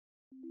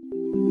Hi,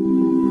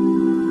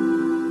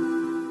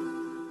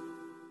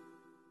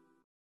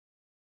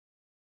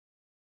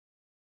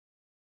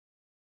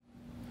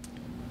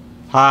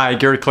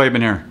 Gary Klaban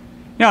here.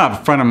 You know, I have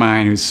a friend of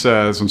mine who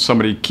says when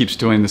somebody keeps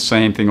doing the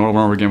same thing over and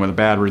over again with a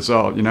bad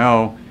result, you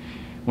know,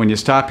 when you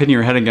stop hitting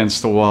your head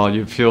against the wall,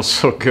 you feel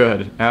so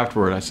good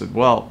afterward. I said,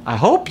 well, I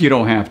hope you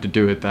don't have to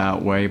do it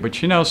that way,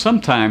 but you know,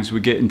 sometimes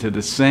we get into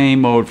the same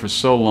mode for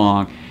so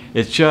long,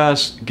 it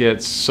just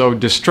gets so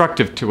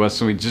destructive to us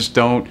and we just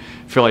don't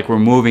feel like we're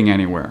moving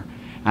anywhere.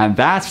 And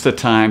that's the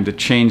time to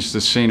change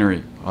the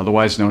scenery,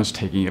 otherwise known as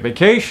taking a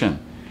vacation.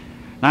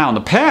 Now, in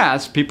the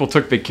past, people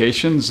took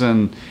vacations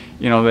and,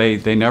 you know,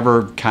 they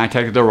never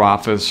contacted their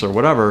office or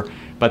whatever.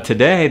 But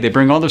today, they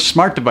bring all their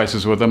smart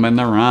devices with them and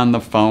they're on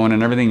the phone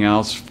and everything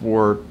else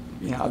for,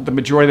 you know, the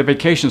majority of the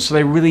vacation. So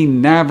they really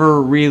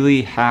never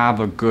really have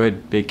a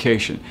good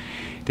vacation.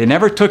 They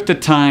never took the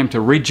time to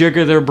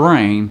rejigger their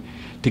brain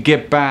to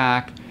get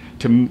back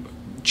to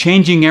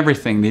changing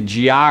everything, the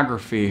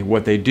geography,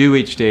 what they do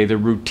each day, the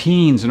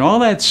routines and all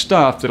that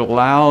stuff that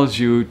allows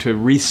you to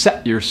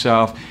reset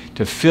yourself,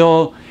 to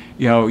fill,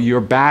 you know, your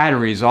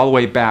batteries all the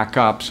way back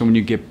up. So when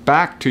you get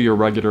back to your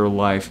regular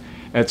life,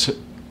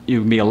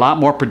 you can be a lot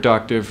more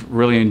productive,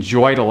 really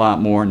enjoy it a lot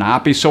more,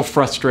 not be so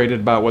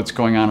frustrated about what's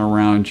going on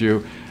around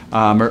you,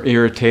 or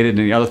irritated,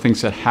 and the other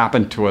things that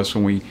happen to us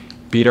when we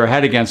beat our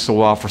head against the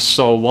wall for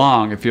so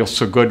long. It feels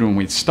so good when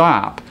we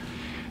stop.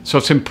 So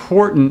it's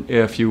important,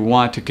 if you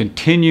want to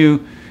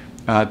continue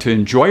to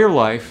enjoy your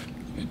life,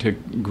 to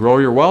grow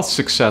your wealth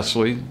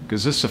successfully,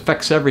 because this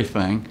affects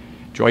everything,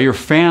 enjoy your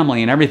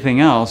family and everything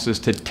else, is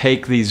to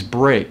take these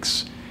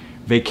breaks,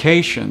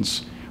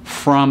 vacations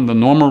from the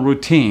normal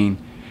routine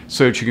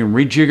so that you can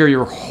rejigger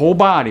your whole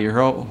body, your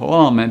whole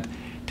element,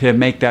 to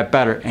make that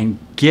better and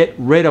get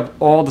rid of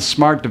all the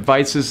smart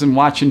devices and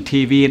watching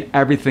TV and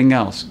everything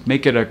else.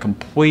 Make it a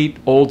complete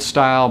old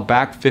style,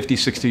 back 50,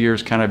 60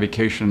 years kind of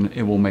vacation.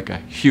 It will make a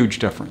huge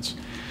difference.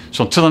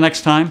 So until the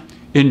next time,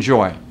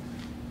 enjoy.